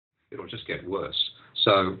it'll just get worse.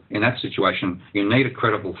 So in that situation, you need a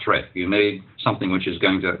credible threat. You need something which is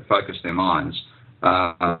going to focus their minds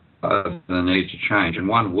on the need to change. And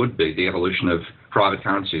one would be the evolution of private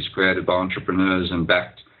currencies created by entrepreneurs and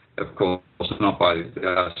backed, of course, not by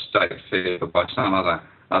state fear, but by some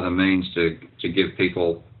other means to give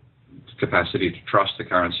people capacity to trust the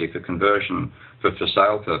currency for conversion, for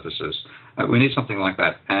sale purposes. We need something like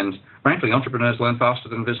that. And frankly, entrepreneurs learn faster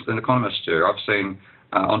than economists do. I've seen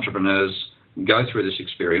entrepreneurs go through this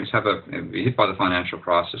experience, be hit by the financial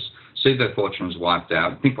crisis, see their fortunes wiped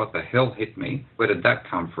out, think, what the hell hit me? Where did that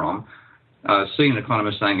come from? See an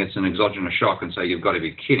economist saying it's an exogenous shock and say, you've got to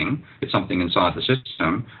be kidding, it's something inside the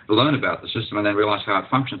system, learn about the system and then realize how it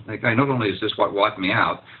functions. Think, okay, not only is this what wiped me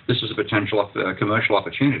out, this is a potential commercial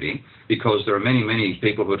opportunity, because there are many, many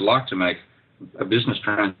people who would like to make business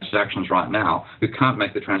transactions right now who can't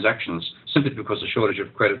make the transactions simply because of the shortage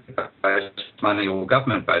of credit-based money or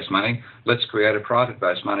government-based money. Let's create a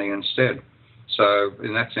private-based money instead. So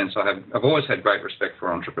in that sense, I've always had great respect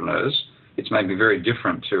for entrepreneurs. It's made me very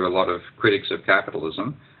different to a lot of critics of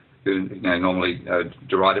capitalism who normally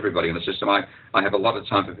deride everybody in the system. I have a lot of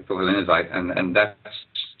time for people who innovate, and that's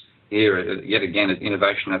here, yet again,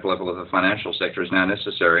 innovation at the level of the financial sector is now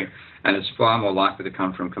necessary, and it's far more likely to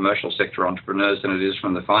come from commercial sector entrepreneurs than it is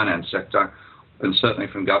from the finance sector, and certainly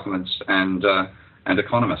from governments and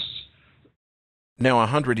economists. Now,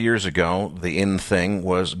 100 years ago, the in thing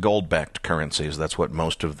was gold-backed currencies. That's what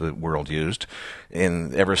most of the world used.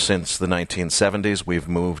 And ever since the 1970s, we've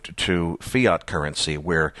moved to fiat currency,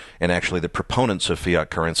 and actually the proponents of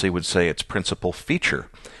fiat currency would say its principal feature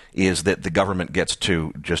is that the government gets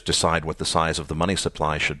to just decide what the size of the money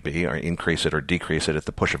supply should be, or increase it or decrease it at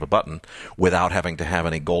the push of a button, without having to have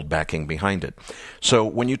any gold backing behind it. So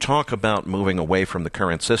when you talk about moving away from the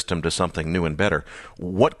current system to something new and better,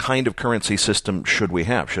 what kind of currency system should we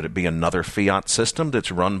have? Should it be another fiat system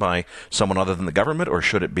that's run by someone other than the government, or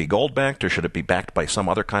should it be gold-backed, or should it be backed by some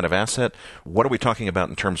other kind of asset? What are we talking about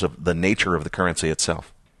in terms of the nature of the currency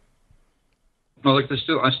itself? Well,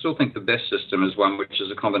 I still think the best system is one which is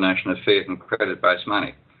a combination of fiat and credit-based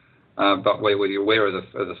money. But where you're aware of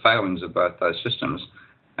the failings of both those systems,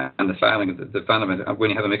 and the fundamental, when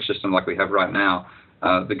you have a mixed system like we have right now,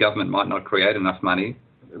 the government might not create enough money,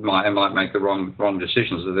 might make the wrong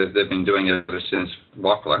decisions. They've been doing it ever since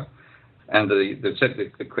Wackler, and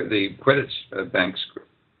the credit banks,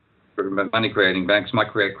 money-creating banks, might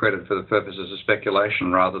create credit for the purposes of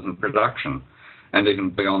speculation rather than production. And even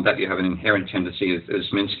beyond that, you have an inherent tendency, as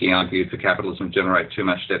Minsky argued, for capitalism to generate too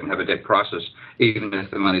much debt and have a debt crisis, even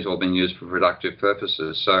if the money's all been used for productive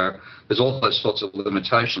purposes. So there's all those sorts of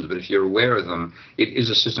limitations, but if you're aware of them, it is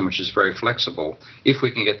a system which is very flexible. If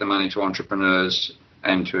we can get the money to entrepreneurs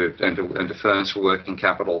and to firms for working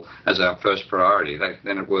capital as our first priority,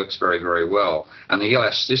 then it works very, very well. And the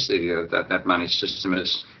elasticity of that money system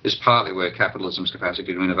is partly where capitalism's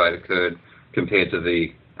capacity to innovate occurred compared to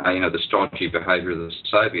the stodgy behaviour of the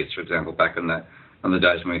Soviets, for example, back in the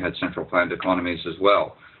days when we had central planned economies as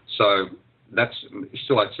well. So that's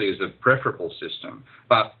still, I'd see, as a preferable system.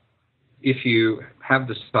 But if you have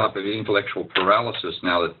this type of intellectual paralysis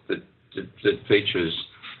now that features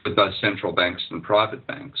with both central banks and private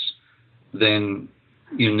banks, then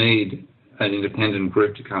you need an independent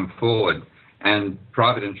group to come forward, and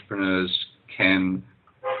private entrepreneurs can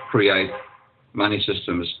create money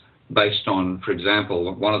systems based on, for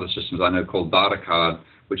example, one of the systems I know called Bartercard,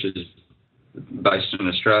 which is based in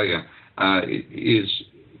Australia, is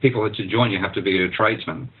people to join you have to be a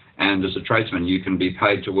tradesman. And as a tradesman, you can be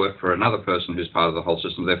paid to work for another person who's part of the whole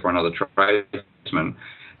system, therefore another tradesman,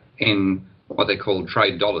 in what they call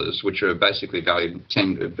trade dollars, which are basically valued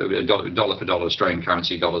dollar for dollar Australian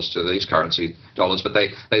currency dollars to these currency dollars, but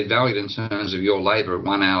they're valued in terms of your labour,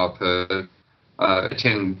 1 hour per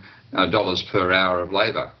 $10 per hour of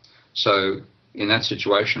labour. So in that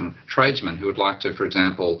situation, tradesmen who would like to, for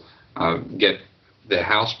example, get their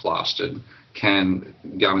house plastered can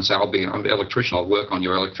go and say, I'm an electrician, I'll work on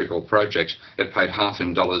your electrical project, get paid half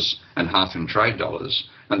in dollars and half in trade dollars.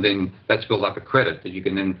 And then that's built up a credit that you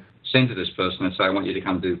can then send to this person and say, I want you to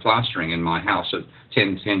come do plastering in my house at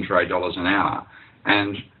 10 trade dollars an hour.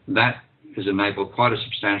 And that has enabled quite a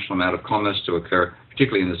substantial amount of commerce to occur,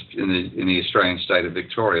 particularly in the Australian state of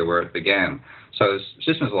Victoria, where it began. So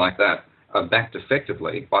systems like that are backed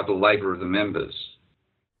effectively by the labour of the members.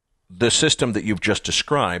 The system that you've just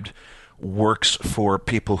described works for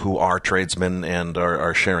people who are tradesmen and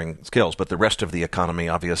are sharing skills, but the rest of the economy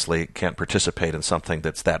obviously can't participate in something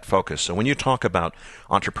that's that focused. So when you talk about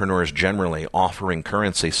entrepreneurs generally offering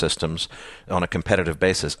currency systems on a competitive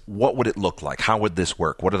basis, what would it look like? How would this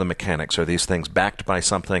work? What are the mechanics? Are these things backed by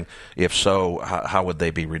something? If so, how would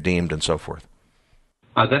they be redeemed and so forth?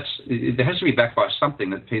 It has to be backed by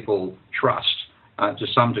something that people trust to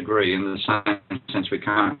some degree, in the same sense we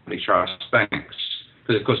currently trust banks.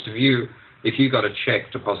 Because, of course, if you got a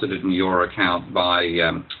check deposited in your account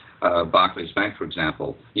by Barclays Bank, for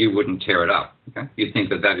example, you wouldn't tear it up. Okay? You'd think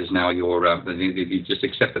that is now your, you just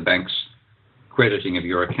accept the bank's crediting of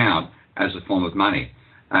your account as a form of money.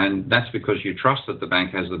 And that's because you trust that the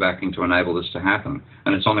bank has the backing to enable this to happen.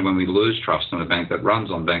 And it's only when we lose trust in a bank that runs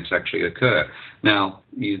on banks actually occur. Now,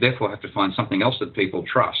 you therefore have to find something else that people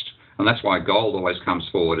trust. And that's why gold always comes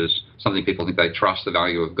forward as something people think they trust the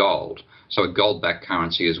value of gold. So a gold-backed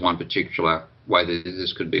currency is one particular way that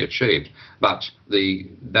this could be achieved. But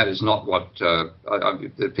that is not what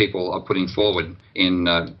that people are putting forward in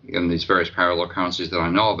these various parallel currencies that I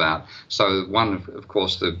know about. So one, of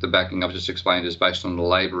course, the backing I've just explained is based on the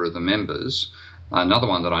labour of the members. Another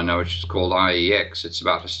one that I know, which is called IEX, it's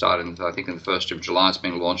about to start, I think in the 1st of July. It's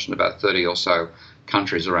being launched in about 30 or so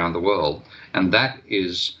countries around the world. And that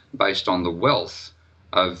is based on the wealth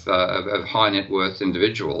of high net worth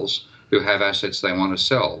individuals who have assets they want to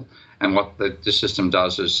sell. And what this system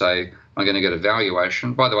does is say, I'm going to get a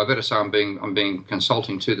valuation. By the way, I better say I'm being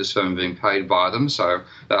consulting to this firm, being paid by them, so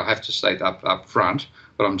I have to state up front.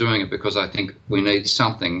 But I'm doing it because I think we need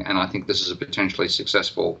something, and I think this is a potentially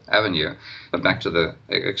successful avenue. But back to the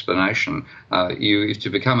explanation, to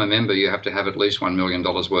become a member, you have to have at least $1 million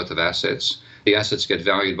worth of assets. The assets get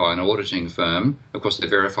valued by an auditing firm. Of course, they're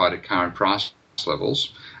verified at current price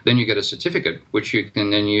levels. Then you get a certificate, which you can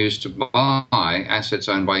then use to buy assets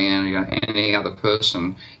owned by any other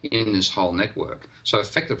person in this whole network. So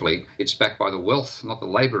effectively, it's backed by the wealth, not the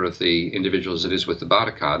labour of the individuals it is with the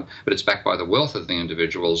barter card, but it's backed by the wealth of the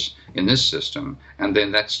individuals in this system. And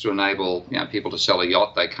then that's to enable people to sell a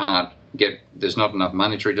yacht. They can't there's not enough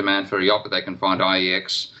monetary demand for a yacht, but they can find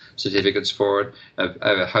IEX certificates for it.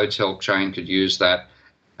 A hotel chain could use that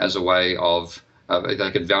as a way of,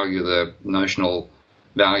 they could value the notional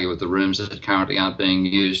value of the rooms that currently aren't being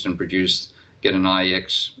used and get an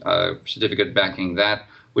IEX certificate backing that,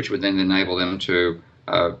 which would then enable them to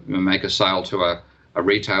make a sale to a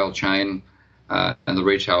retail chain. And the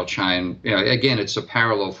retail chain, again, it's a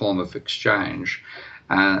parallel form of exchange.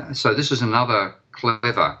 So this is another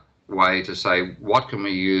clever way to say, what can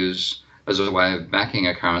we use as a way of backing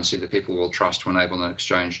a currency that people will trust to enable an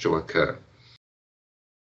exchange to occur?